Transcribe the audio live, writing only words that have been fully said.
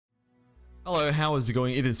Hello, how is it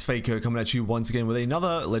going? It is Faker coming at you once again with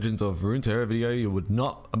another Legends of Runeterra video. You would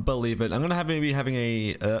not believe it. I'm gonna be having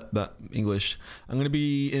a English. I'm gonna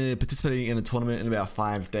be participating in a tournament in about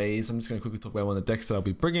 5 days. I'm just gonna quickly talk about one of the decks that I'll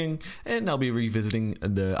be bringing, and I'll be revisiting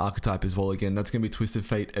the archetype as well again. That's gonna be Twisted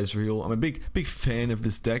Fate Ezreal. I'm a big fan of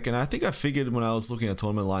this deck, and I think I figured when I was looking at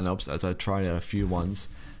tournament lineups as I tried out a few ones,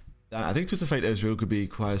 I think Twisted Fate Ezreal could be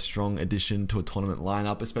quite a strong addition to a tournament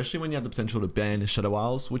lineup, especially when you have the potential to ban Shadow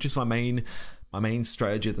Isles, which is my main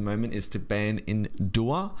strategy at the moment, is to ban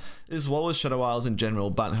Endure as well as Shadow Isles in general.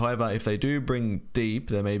 But however, if they do bring Deep,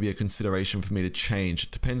 there may be a consideration for me to change.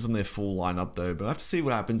 It depends on their full lineup though, but I have to see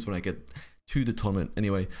what happens when I get to the tournament.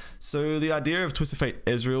 Anyway, so the idea of Twisted Fate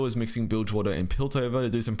Ezreal is mixing bilgewater and Piltover to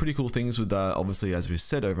do some pretty cool things with obviously, as we've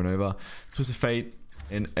said over and over, Twisted Fate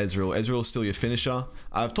and Ezreal. Ezreal is still your finisher.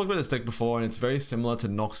 I've talked about this deck before, and it's very similar to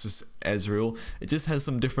Noxus Ezreal. It just has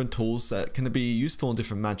some different tools that can be useful in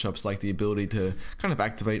different matchups, like the ability to kind of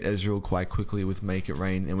activate Ezreal quite quickly with Make It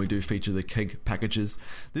Rain, and we do feature the keg packages.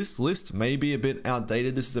 This list may be a bit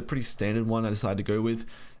outdated. This is a pretty standard one I decided to go with.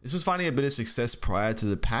 This was finding a bit of success prior to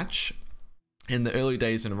the patch in the early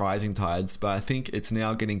days in Rising Tides, but I think it's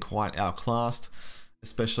now getting quite outclassed,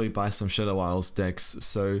 especially by some Shadow Isles decks.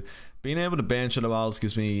 So being able to ban Shadow Isles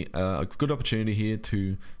gives me a good opportunity here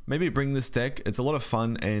to maybe bring this deck. It's a lot of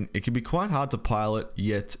fun, and it can be quite hard to pilot,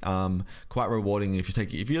 yet quite rewarding if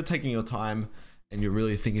you're taking your time and you're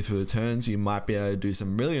really thinking through the turns. You might be able to do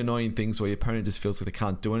some really annoying things where your opponent just feels like they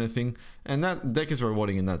can't do anything, and that deck is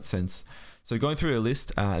rewarding in that sense. So going through a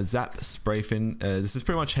list, Zap, Sprayfin, this is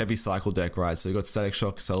pretty much heavy cycle deck, right? So you've got Static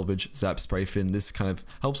Shock, Salvage, Zap, Sprayfin. This kind of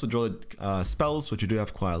helps to draw spells, which you do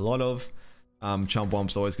have quite a lot of. Chump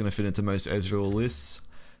Bomb's always going to fit into most Ezreal lists.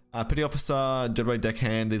 Pity Officer, Deadweight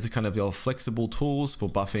Deckhand, these are kind of your flexible tools for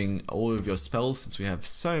buffing all of your spells, since we have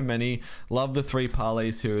so many. Love the 3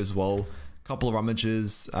 parlays here as well. Couple of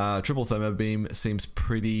rummages. Triple Thermo Beam seems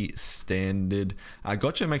pretty standard.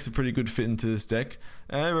 Gotcha makes a pretty good fit into this deck.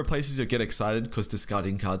 It replaces your Get Excited, because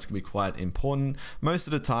discarding cards can be quite important. Most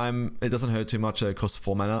of the time it doesn't hurt too much. It costs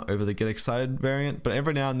 4 mana over the Get Excited variant, but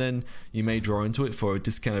every now and then you may draw into it for a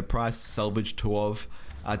discounted price. Salvage 2 of.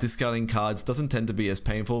 Discarding cards doesn't tend to be as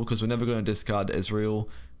painful, because we're never going to discard Ezreal,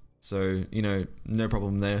 so you know, no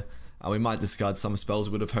problem there. We might discard some spells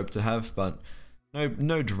we would have hoped to have, but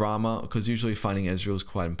no drama, because usually finding Ezreal is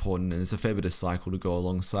quite important, and there's a fair bit of cycle to go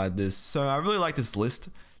alongside this. So I really like this list.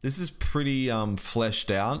 This is pretty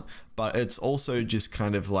fleshed out, but it's also just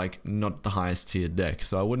kind of like not the highest tier deck.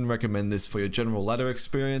 So I wouldn't recommend this for your general ladder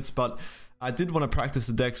experience, but I did want to practice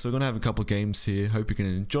the deck, so we're going to have a couple of games here. Hope you can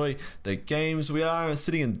enjoy the games. We are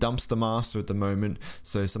sitting in Dumpster Master at the moment,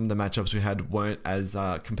 so some of the matchups we had weren't as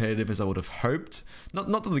competitive as I would have hoped. Not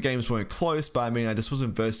that the games weren't close, but I mean, I just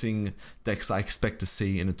wasn't versing decks I expect to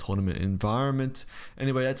see in a tournament environment.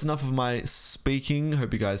 Anyway, that's enough of my speaking.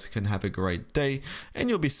 Hope you guys can have a great day, and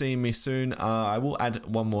you'll be seeing me soon. I will add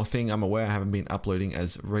one more thing. I'm aware I haven't been uploading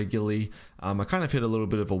as regularly. I kind of hit a little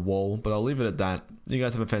bit of a wall, but I'll leave it at that. You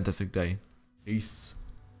guys have a fantastic day. Peace.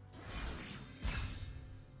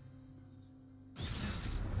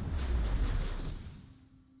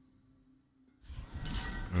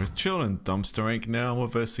 We're chilling in Dumpster Inc. now. We're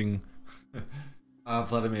versing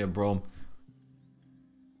Vladimir Brom.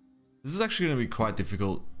 This is actually going to be quite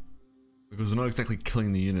difficult, because we're not exactly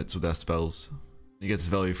killing the units with our spells. He gets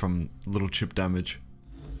value from little chip damage.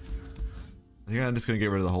 I think I'm just going to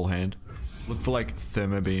get rid of the whole hand. Look for like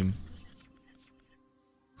Thermo Beam.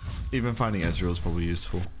 Even finding Ezreal is probably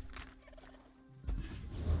useful.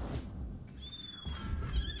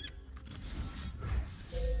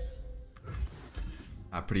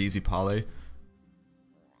 Pretty easy parlay.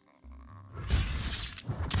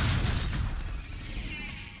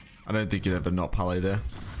 I don't think you'd ever not parlay there.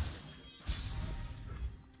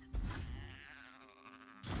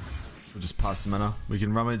 We'll just pass the mana. We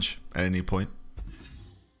can rummage at any point.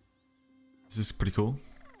 This is pretty cool.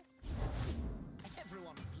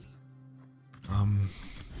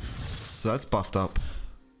 So that's buffed up.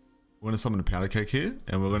 We're going to summon a powder cake here,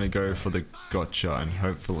 and we're going to go for the gotcha, and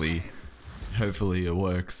hopefully it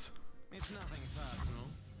works.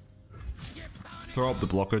 Throw up the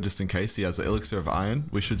blocker just in case he has the elixir of iron.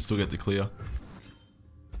 We should still get the clear.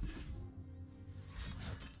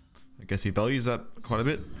 I guess he values that quite a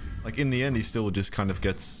bit. Like in the end, he still just kind of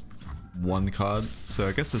gets 1 card, so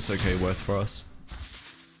I guess it's okay worth for us.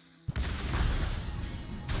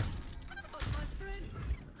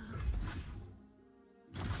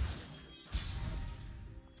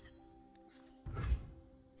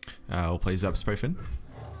 We'll play Zap Sprayfin.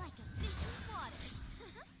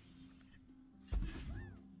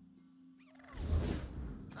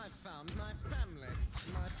 found my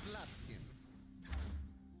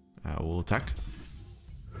I will attack.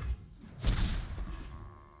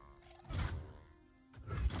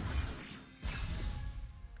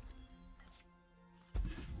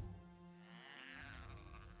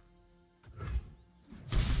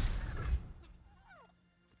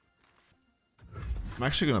 I'm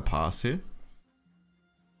actually going to pass here.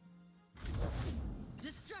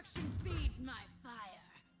 Destruction feeds my fire.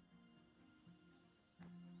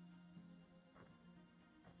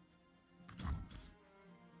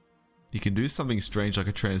 You can do something strange like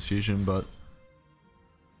a transfusion, but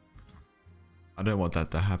I don't want that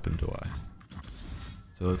to happen, do I?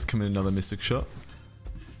 So let's commit another Mystic Shot.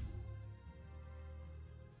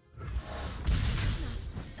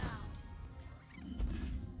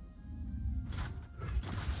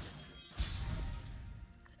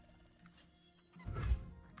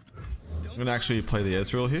 I'm gonna actually play the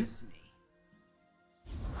Ezreal here.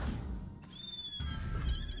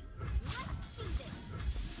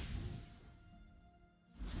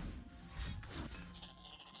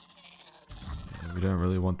 We don't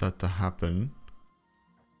really want that to happen.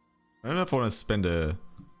 I don't know if I want to spend a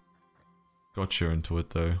gotcha into it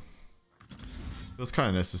though. Feels kind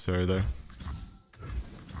of necessary though.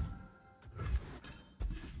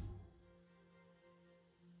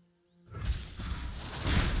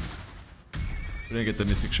 We don't get the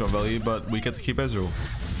Mystic Shot value, but we get to keep Ezreal.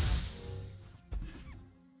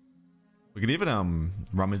 We could even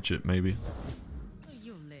rummage it maybe.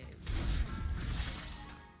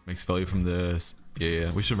 Makes value from this.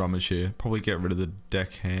 Yeah, we should rummage here. Probably get rid of the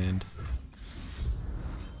deck hand.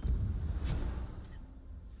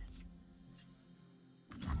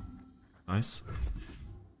 Nice.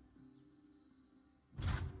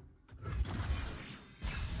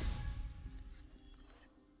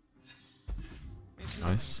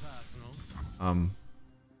 Nice.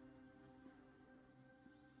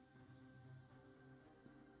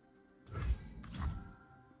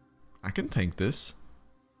 I can tank this.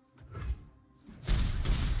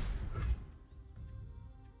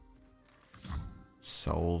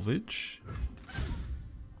 Salvage.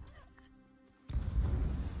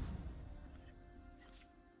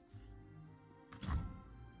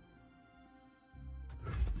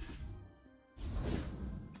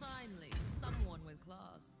 Finally, someone with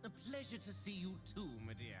class. A pleasure to see you too,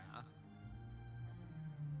 my dear.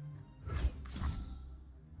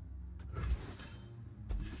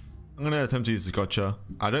 I'm gonna attempt to use the gotcha.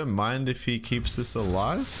 I don't mind if he keeps this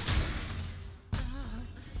alive.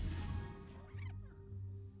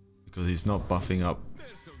 Because he's not buffing up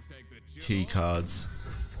key cards.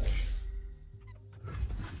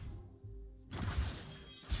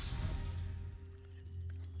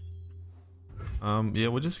 Yeah,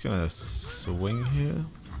 we're just gonna swing here.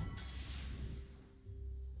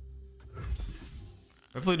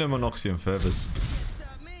 Hopefully no more Noxian Fervors.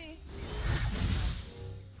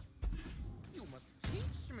 You must teach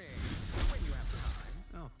me when you have time.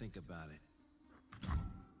 I'll think about it.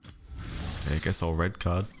 Okay, I guess I'll red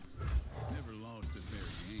card. Never lost a fair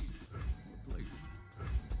game. Or played.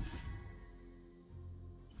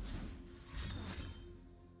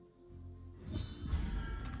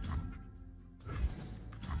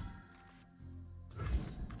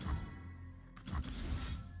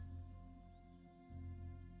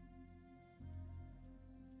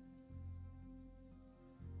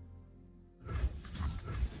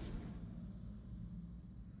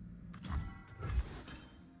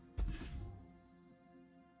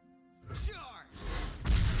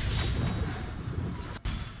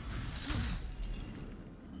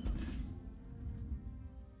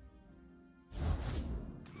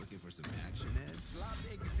 Looking for some action, Ed? Blood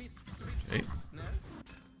exists to be Okay. fought, no?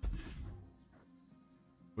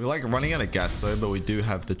 We like running out of gas though, but we do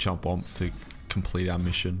have the chump womp to complete our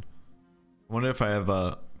mission. I wonder if I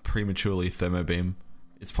ever prematurely thermo beam.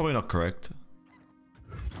 It's probably not correct.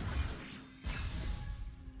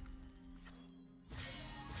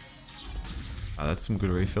 That's some good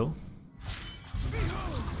refill.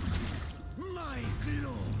 My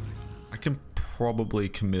glory. I can probably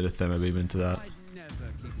commit a thermo beam into that. I'd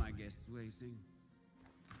never keep my guests waiting.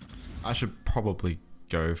 I should probably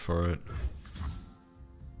go for it.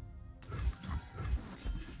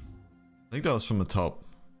 I think that was from the top.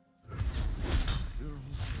 I'm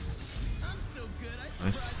so good, I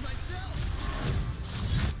Nice. surprised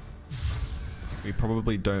myself. We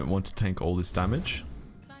probably don't want to tank all this damage.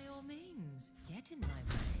 By all means, get in my way.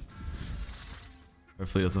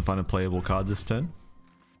 Hopefully he doesn't find a playable card this turn.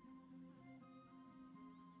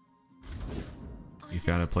 He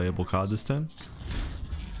found a playable card this turn.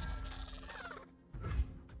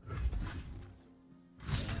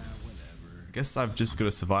 I guess I've just got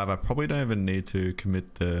to survive. I probably don't even need to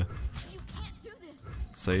commit the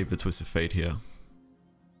save the Twisted Fate here.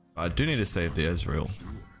 I do need to save the Ezreal.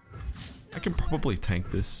 I can probably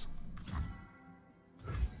tank this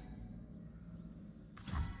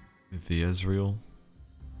with the Ezreal.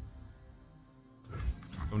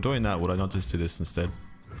 If I'm doing that, would I not just do this instead?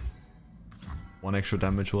 1 extra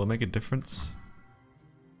damage, will it make a difference?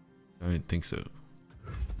 I don't think so.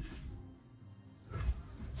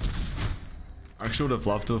 I actually would have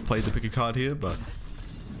loved to have played the pick a card here, but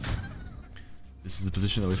this is the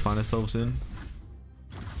position that we find ourselves in.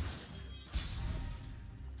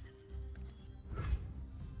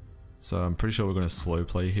 So I'm pretty sure we're going to slow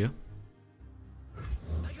play here.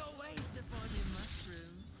 I got ways to find your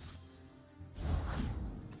mushroom.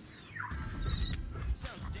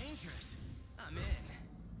 Sounds dangerous. I'm in.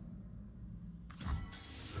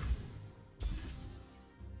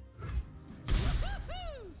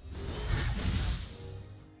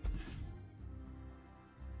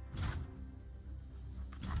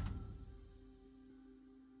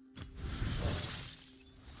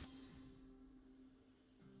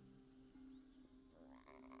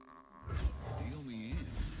 Deal me in.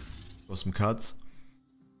 Got some cards.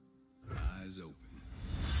 Eyes open.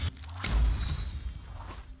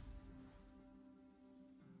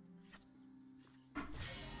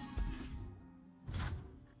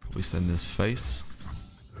 We send this face.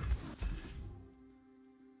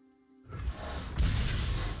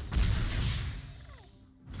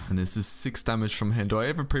 And this is 6 damage from hand. Do I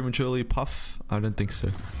ever prematurely puff? I don't think so.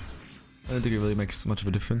 I don't think it really makes much of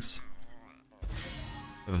a difference.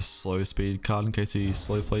 I have a slow speed card in case he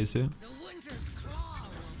slow plays here. The winter's claw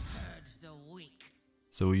will purge the weak.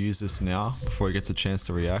 So we'll use this now before he gets a chance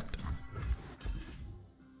to react.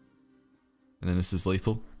 And then this is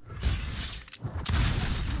lethal.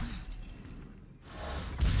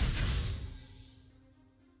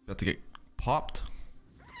 About to get popped.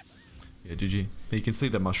 Yeah, GG. You can see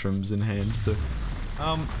the mushrooms in hand. So,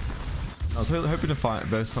 I was hoping to find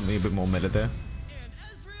there's something a bit more meta there.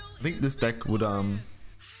 I think this deck would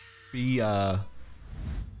be a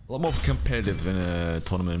lot more competitive in a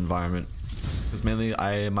tournament environment. Because mainly,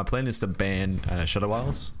 my plan is to ban Shadow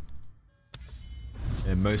Isles.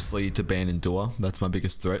 And mostly to ban Endure. That's my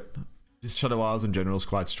biggest threat. Just Shadow Isles in general is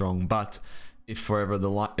quite strong, but if for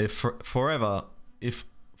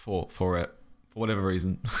whatever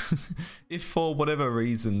reason, if for whatever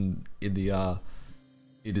reason in the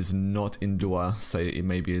it is not Endure, say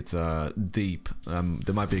maybe it's deep,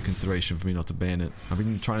 there might be a consideration for me not to ban it. I've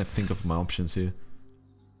been trying to think of my options here.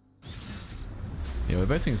 Yeah, we're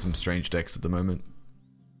both seeing some strange decks at the moment.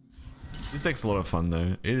 This deck's a lot of fun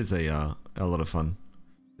though. It is a lot of fun.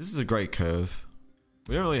 This is a great curve.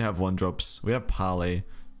 We don't really have 1-drops. We have Parlay.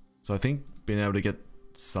 So I think being able to get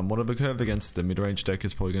somewhat of a curve against the mid-range deck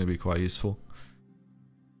is probably going to be quite useful.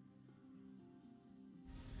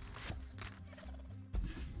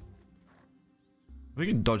 If we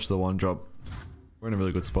can dodge the 1-drop, we're in a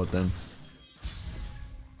really good spot then.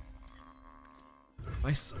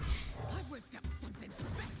 Nice. I've whipped up something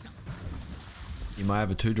special. You might have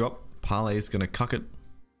a 2-drop. Parlay is going to cuck it.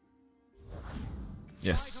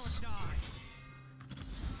 Yes.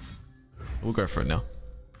 We'll go for it now.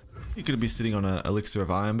 He could be sitting on an Elixir of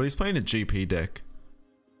Iron, but he's playing a GP deck.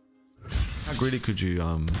 How greedy could you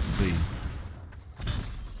be?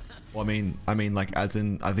 Well, I mean, like, as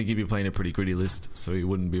in, I think he'd be playing a pretty greedy list, so he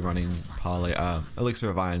wouldn't be running Parlay, Elixir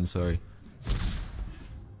of Iron, sorry.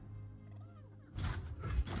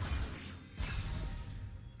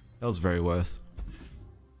 That was very worth.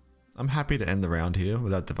 I'm happy to end the round here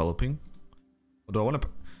without developing. Or do I want to...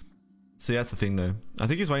 See, that's the thing though. I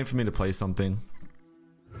think he's waiting for me to play something.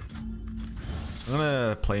 I'm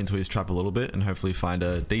gonna play into his trap a little bit and hopefully find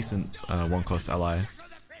a decent 1-cost ally.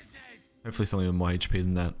 Hopefully something with more HP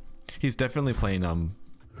than that. He's definitely playing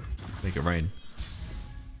Make It Rain.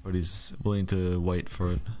 But he's willing to wait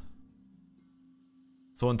for it.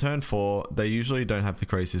 So on turn 4, they usually don't have the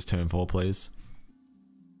craziest turn 4 plays.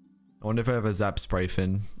 I wonder if I have a Zap Spray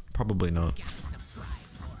Fin. Probably not.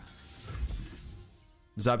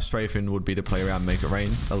 Zap Spray Fin would be to play around Make It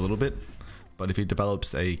Rain a little bit. But if he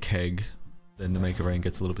develops a keg, then the Make It Rain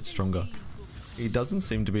gets a little bit stronger. He doesn't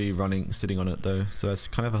seem to be sitting on it though, so that's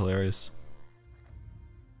kind of hilarious.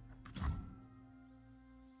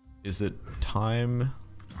 Is it time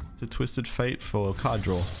to Twisted Fate for card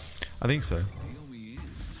draw? I think so. Deal me in.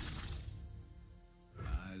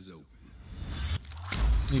 Eyes open.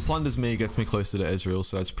 He plunders me, gets me closer to Ezreal,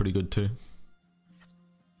 so that's pretty good too.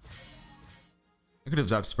 I could have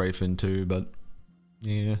Zap Spray Fin too, but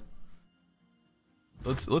yeah.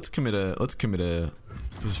 Let's commit a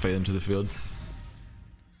Twisted Fate into the field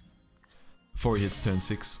before he hits turn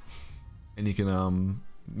 6, and you can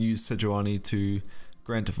use Sejuani to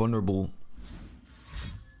grant a vulnerable.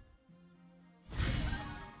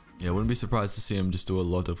 Yeah, wouldn't be surprised to see him just do a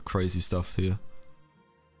lot of crazy stuff here.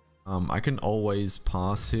 I can always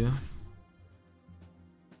pass here.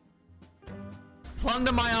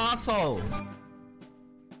 Plunder my asshole!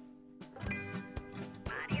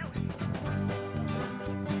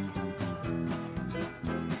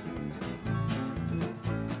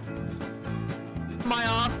 My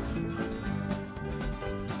ass.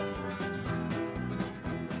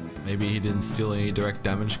 Maybe he didn't steal any direct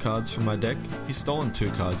damage cards from my deck. He's stolen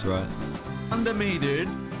 2 cards, right? Under me, dude.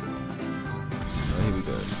 Oh, here we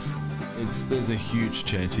go. There's a huge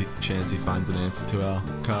chance he finds an answer to our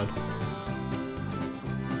card.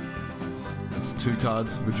 It's 2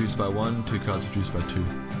 cards reduced by 1, 2 cards reduced by 2.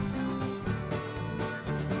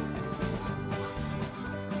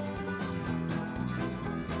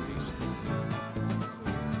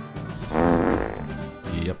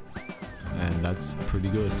 Yep. And that's pretty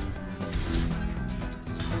good.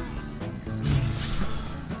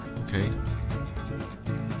 Okay.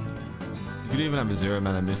 You could even have a 0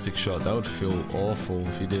 mana Mystic Shot. That would feel awful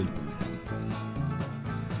if you did.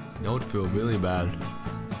 That would feel really bad.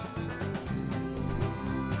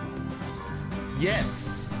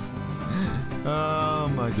 Yes!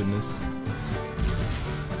 Oh my goodness.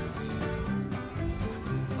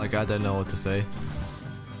 Like, I don't know what to say.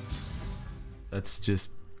 That's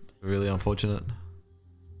just really unfortunate.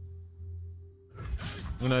 I'm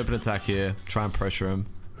gonna open attack here, try and pressure him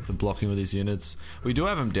to blocking with his units. We do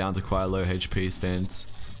have him down to quite a low HP stance.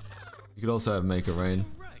 You could also have Make It Rain.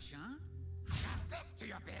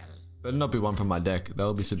 Better not be one from my deck, that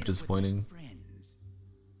would be super disappointing.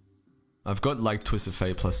 I've got like Twisted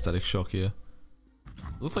Fate plus Static Shock here.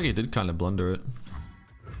 Looks like he did kind of blunder it.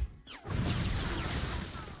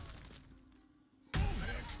 A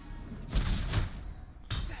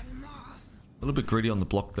little bit greedy on the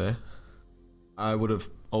block there. I would have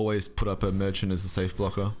always put up a Merchant as a safe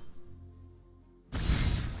blocker.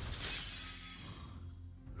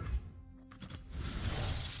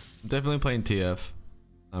 Definitely playing TF.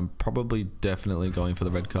 I'm probably definitely going for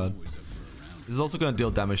the red card. This is also going to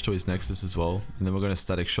deal damage to his Nexus as well. And then we're going to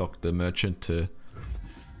Static Shock the Merchant to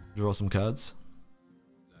draw some cards.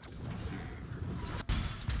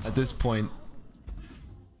 At this point,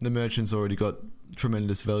 the Merchant's already got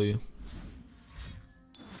tremendous value.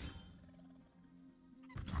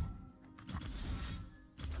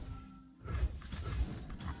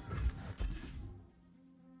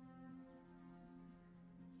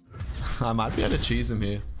 I might be able to cheese him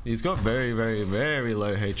here. He's got very, very, very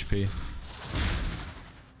low HP.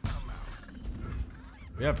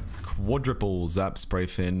 We have quadruple Zap Spray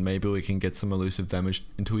Fin. Maybe we can get some elusive damage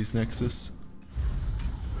into his Nexus.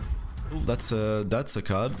 Ooh, that's a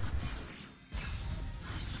card.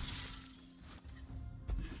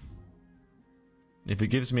 If it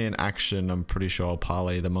gives me an action, I'm pretty sure I'll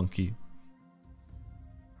parlay the monkey.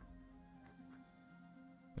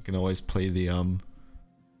 I can always play the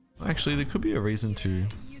actually, there could be a reason to.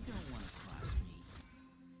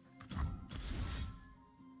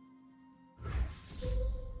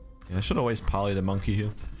 Yeah, I should always parlay the monkey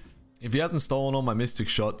here. If he hasn't stolen all my Mystic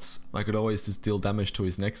Shots, I could always just deal damage to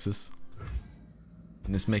his Nexus.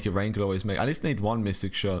 And this Make It Rain could always make. I just need 1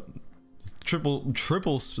 Mystic Shot.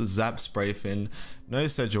 Triple Zap Spray Fin. No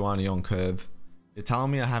Sejuani on curve. You're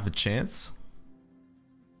telling me I have a chance?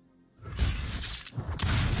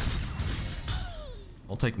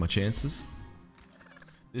 I'll take my chances.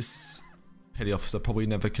 This Petty Officer probably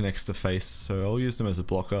never connects to face, so I'll use them as a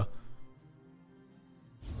blocker.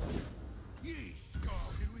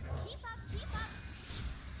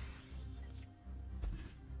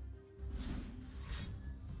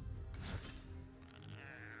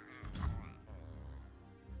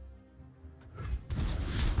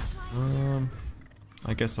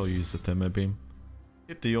 I guess I'll use the Thermo Beam.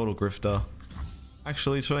 Hit the Yordle Grifter.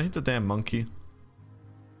 Actually, should I hit the damn monkey?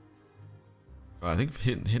 I think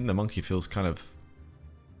hitting the monkey feels kind of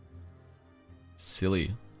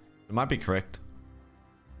silly. It might be correct.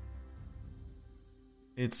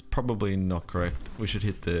 It's probably not correct. We should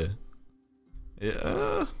hit the...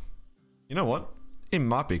 you know what? It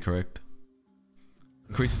might be correct.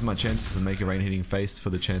 Increases my chances of Make It Rain hitting face for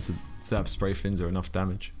the chance that Zap Spray Fins are enough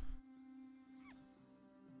damage.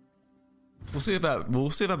 We'll see if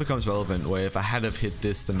that becomes relevant, where if I had have hit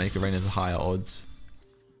this, the Make It Rain has higher odds.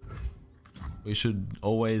 We should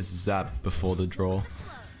always zap before the draw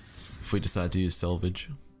if we decide to use Salvage.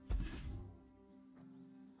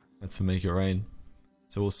 That's to Make It Rain.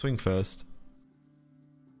 So we'll swing first.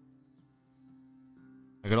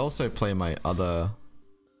 I could also play my other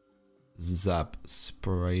zap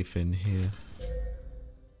Sprafe in here.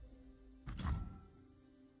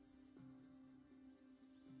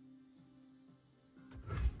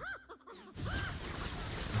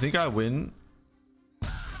 I think I win. I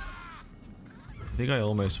think I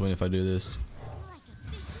almost win if I do this.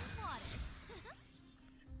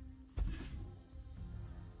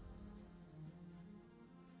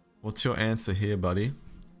 What's your answer here, buddy?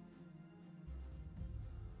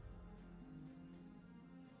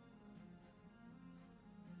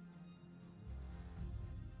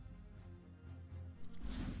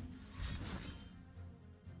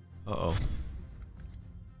 Uh-oh.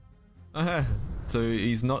 So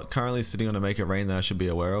he's not currently sitting on a Make It Rain that I should be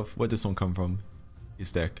aware of. Where'd this one come from?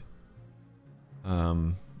 His deck.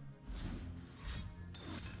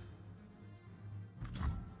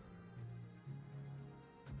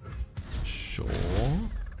 Sure.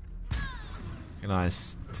 Can I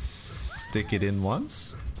stick it in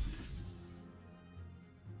once?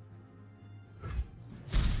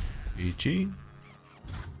 GG.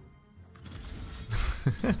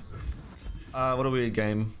 What a weird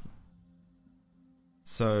game.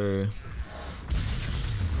 So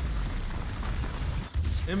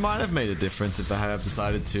it might have made a difference if I had have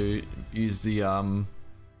decided to use the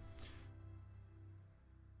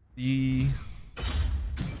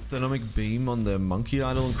Thermic Beam on the Monkey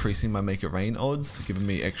Idol, increasing my Make It Rain odds, giving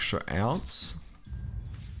me extra outs.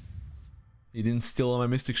 He didn't steal all my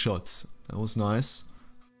Mystic shots. That was nice.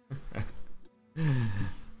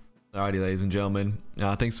 Alrighty, ladies and gentlemen.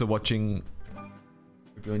 Thanks for watching.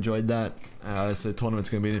 Hope you enjoyed that. So tournament's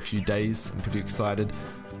going to be in a few days. I'm pretty excited.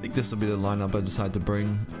 I think this will be the lineup I decide to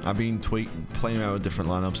bring. I've been playing around with different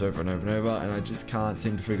lineups over and over and over, and I just can't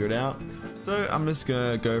seem to figure it out. So I'm just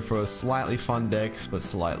going to go for a slightly fun deck, but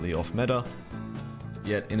slightly off meta.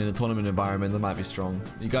 Yet in a tournament environment, that might be strong.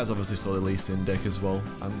 You guys obviously saw the Lee Sin deck as well.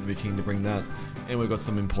 I'm going to be keen to bring that. And we've got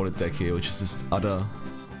some imported deck here, which is just utter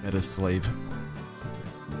meta slave.